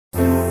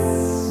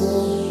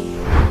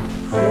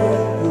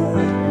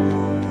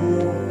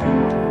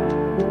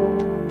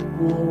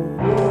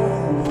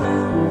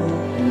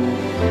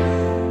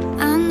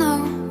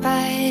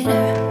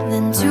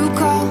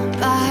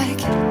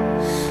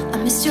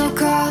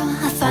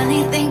fall, I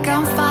finally think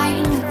I'm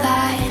fine with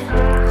that.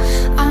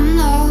 I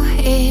know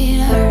it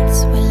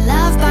hurts when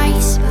love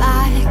bites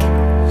back,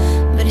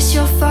 but it's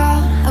your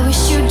fault, I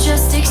wish you'd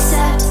just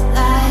accept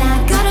that. I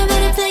got a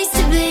better place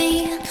to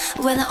be,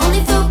 where the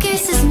only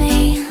focus is me.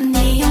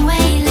 Me and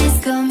weightless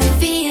got me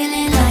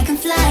feeling like I'm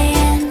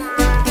flying.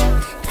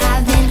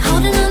 I've been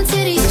holding on to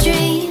these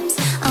dreams,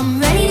 I'm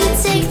ready to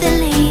take the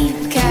leap,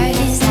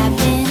 'cause I've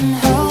been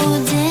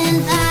holding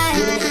that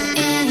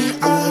in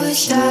your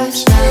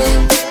stars.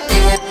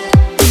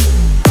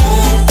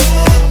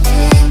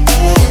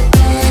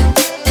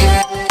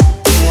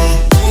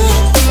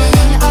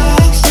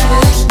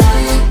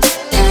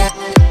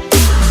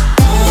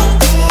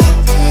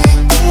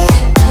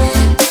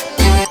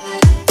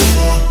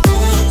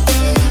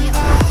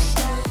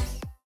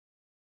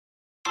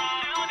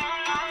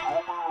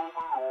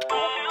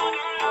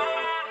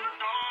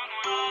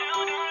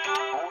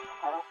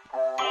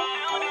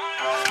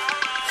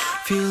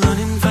 Feel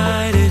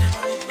uninvited,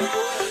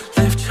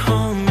 left your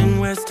home in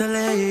West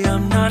LA,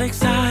 I'm not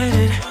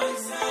excited,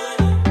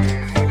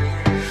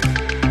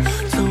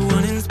 so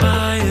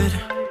uninspired,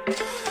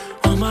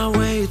 on my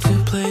way to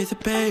play the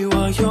bay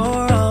while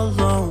you're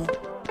alone.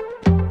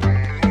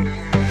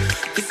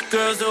 This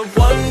girl's a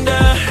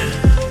wonder,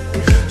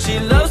 she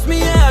loves me,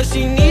 yeah,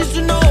 she needs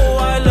to know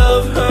I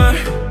love her.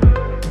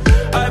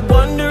 I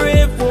wonder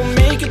if we'll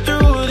make it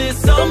through this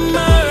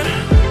summer.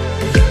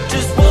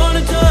 Just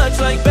wanna touch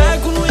like back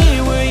when we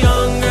were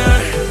younger.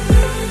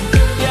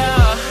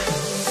 Yeah.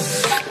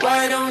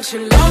 Why don't you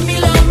love me,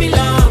 love me,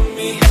 love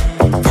me?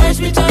 Touch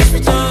me, touch me,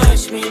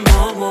 touch me no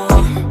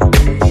more.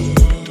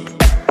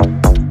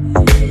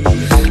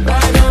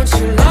 Why don't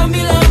you love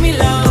me, love me,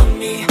 love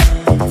me?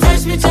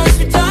 Touch me, touch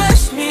me,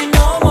 touch me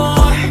no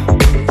more.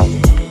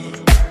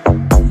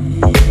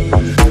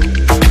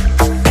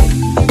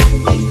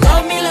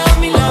 Love me, love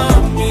me,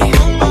 love me.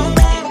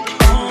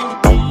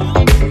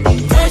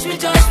 Touch me,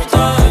 touch me,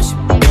 touch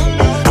me.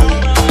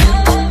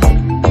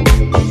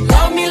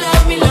 Love me,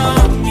 love me,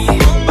 love me.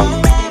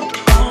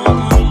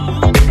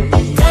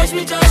 Touch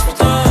me, touch me,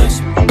 touch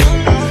me.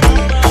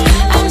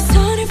 I'm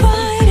so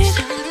divided,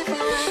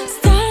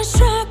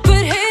 starstruck,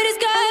 but haters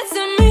got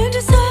some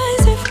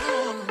indecisive.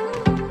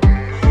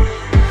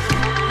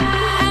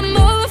 I'm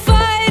over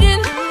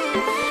fighting,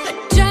 I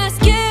just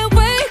can't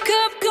wake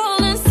up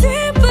cold and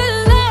sleep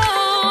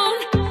alone.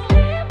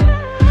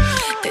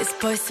 This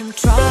boy's some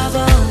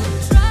trouble,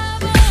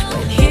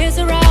 when he's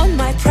around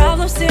my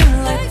problems seem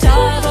like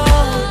double.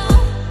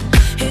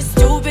 His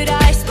stupid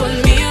eyes put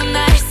me on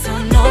ice, so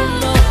no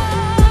more.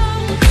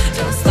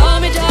 Don't slow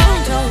me down,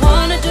 don't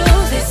wanna do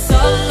this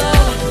solo.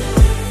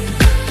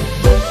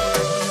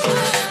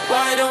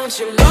 Why don't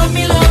you love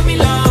me, love me,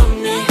 love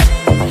me?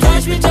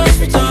 Touch me, touch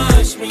me,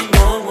 touch me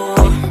no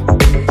more.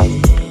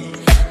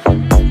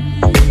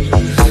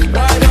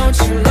 Why don't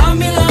you love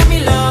me, love me,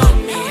 love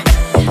me?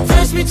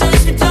 Touch me,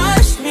 touch me,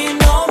 touch me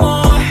no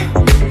more.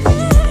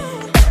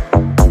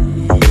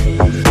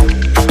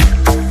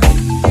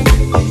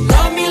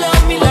 Love me,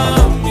 love me,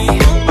 love me.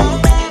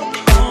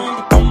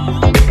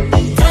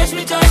 Touch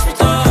me, touch me,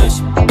 touch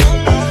me.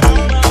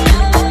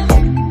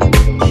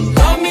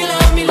 Love me,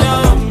 love me,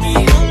 love me.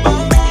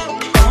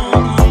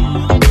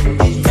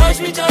 Touch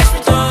me, touch me,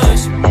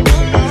 touch me.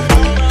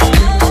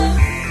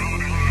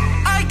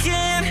 I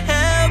can't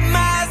help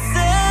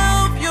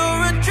myself,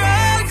 you're a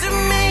drug to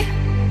me.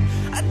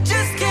 I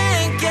just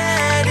can't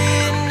get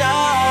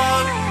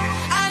enough.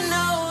 I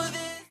know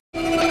this.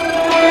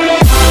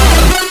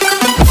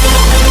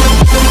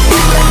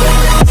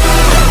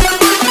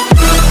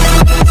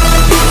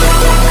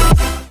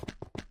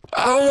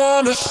 I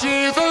wanna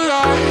see the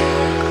light.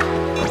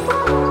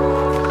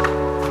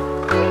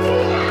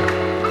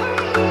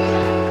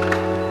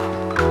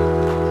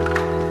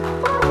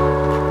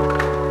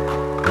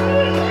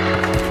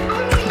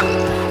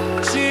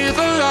 See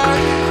the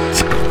light.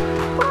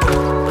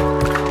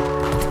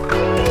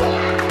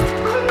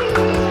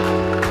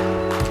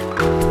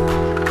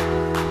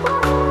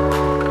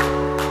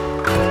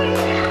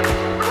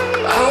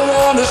 I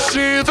wanna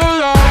see the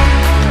light.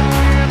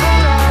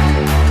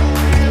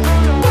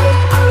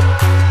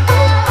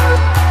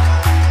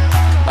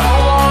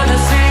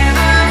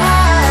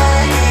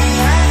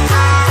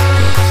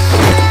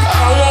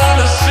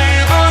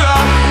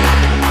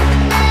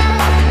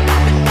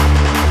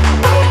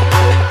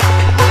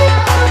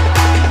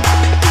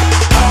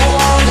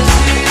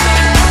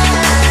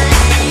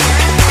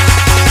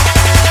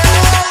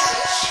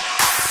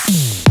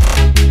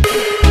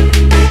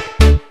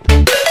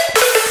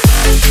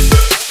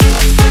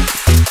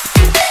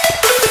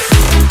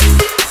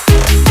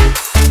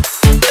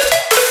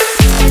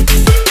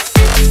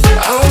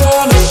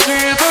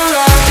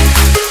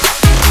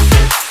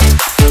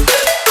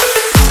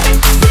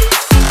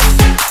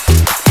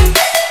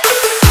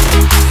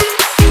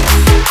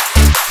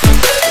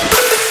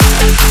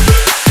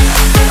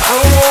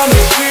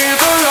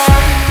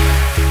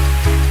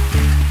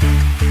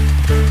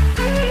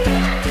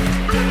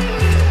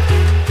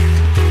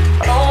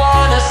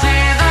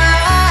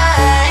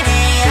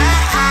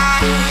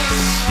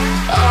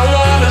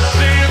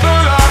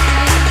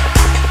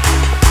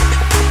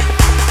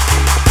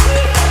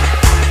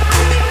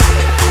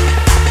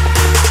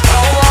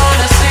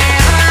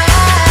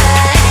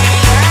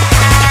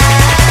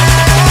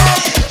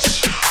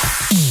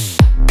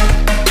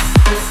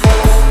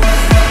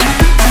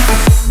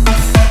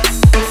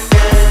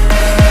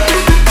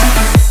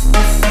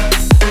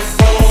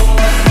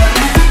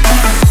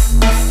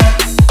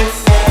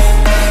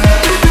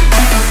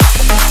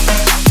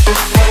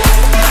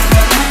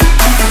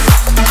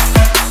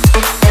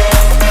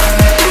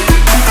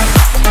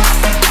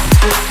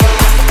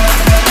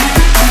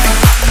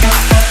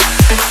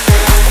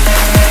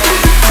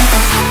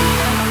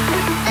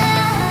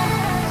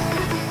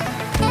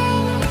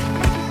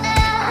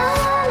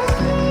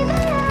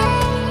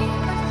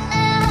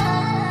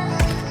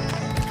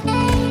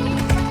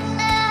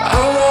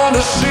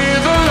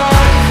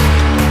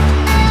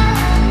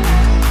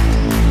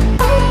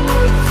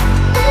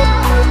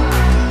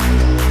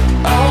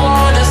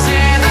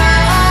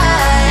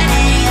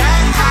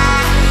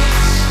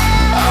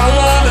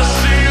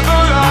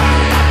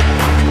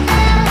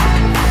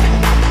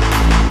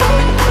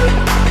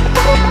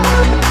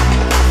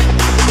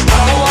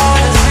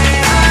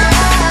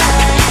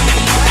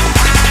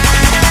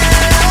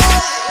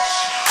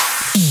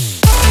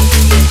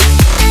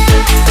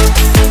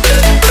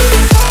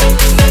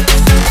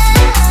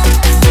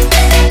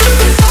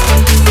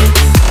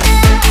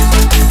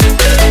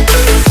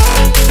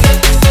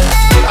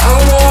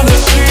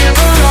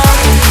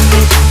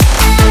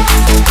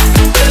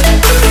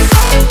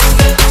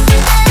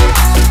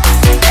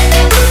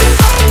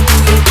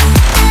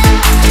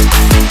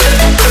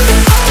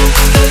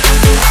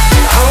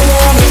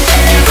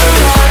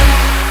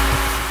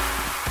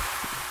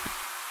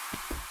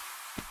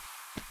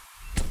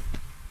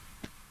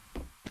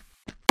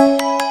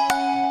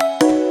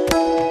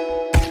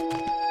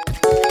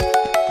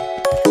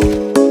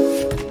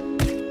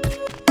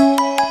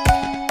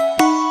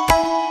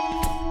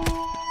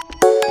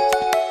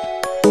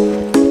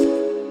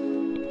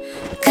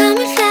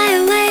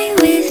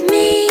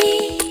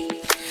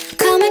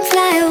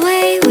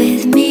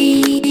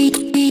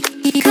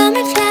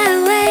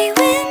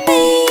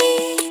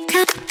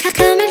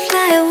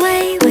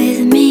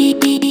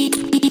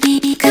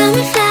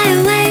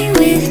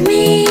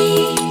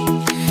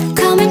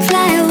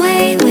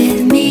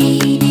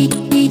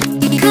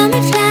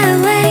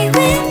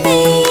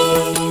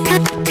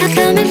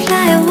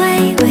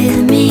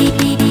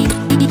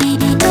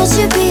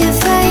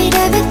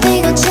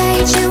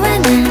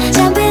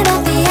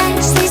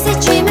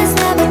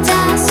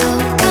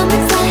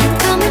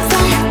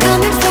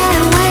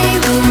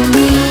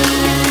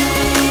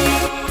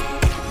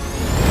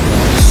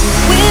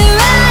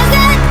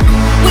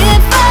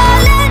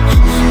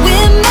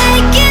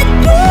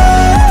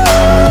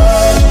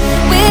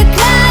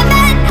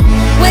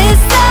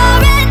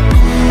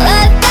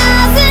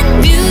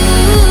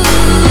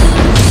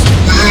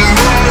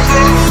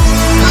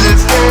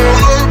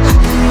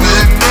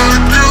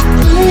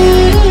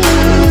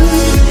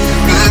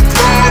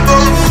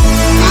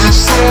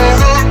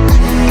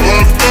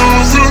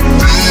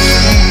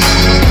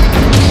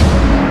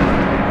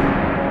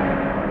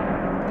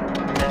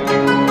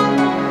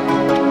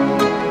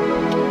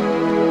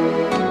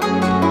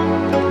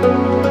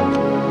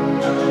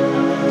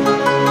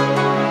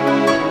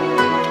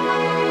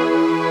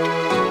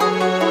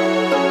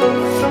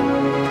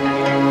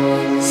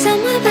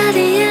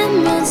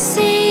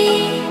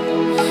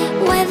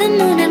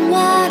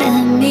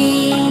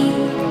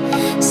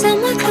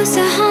 close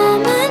to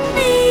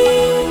harmony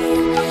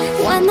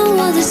when the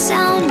world is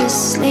sound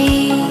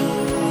asleep.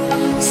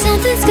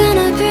 Something's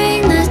gonna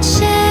bring the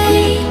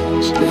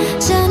change,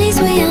 journeys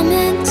we are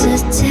meant to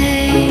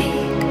take.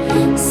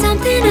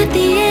 Something at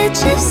the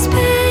edge of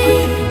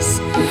space,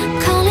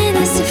 calling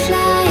us to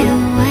fly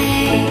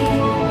away.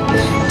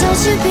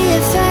 Don't you be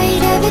afraid,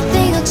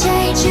 everything will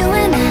change. You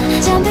and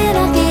I, jumping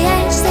off the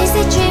edge. They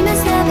say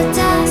dreamers never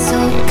die, so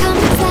come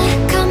and fly,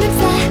 come and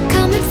fly,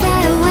 come and fly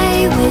away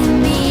with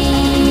me.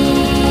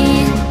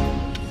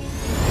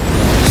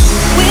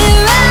 We're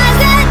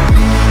rising,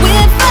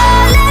 we're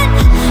falling,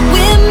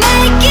 we're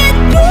making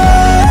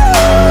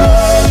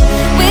moves.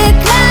 We're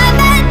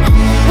climbing,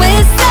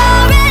 we're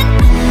soaring,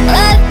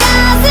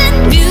 1,000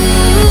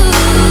 views.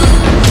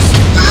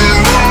 We're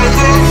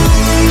rising,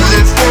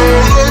 we're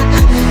falling,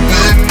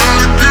 we're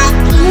making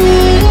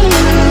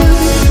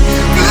moves.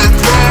 We're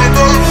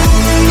climbing,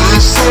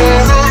 we're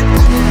soaring,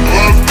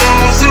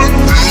 1,000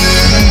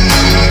 views.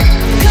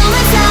 Come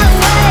and fly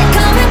away,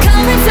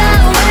 come and fly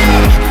away,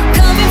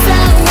 come and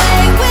fly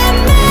away with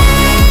me.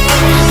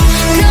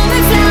 Come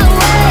and fly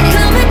away,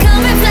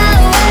 come and fly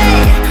away,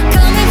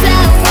 come and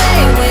fly away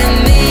with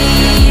me.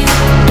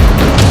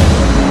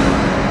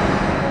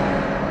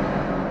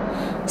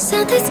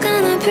 Something's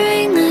gonna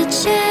bring the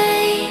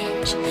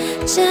change,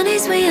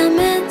 journeys we are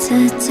meant to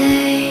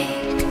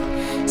take.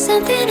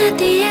 Something at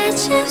the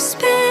edge of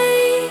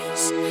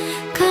space,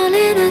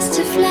 calling us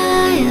to fly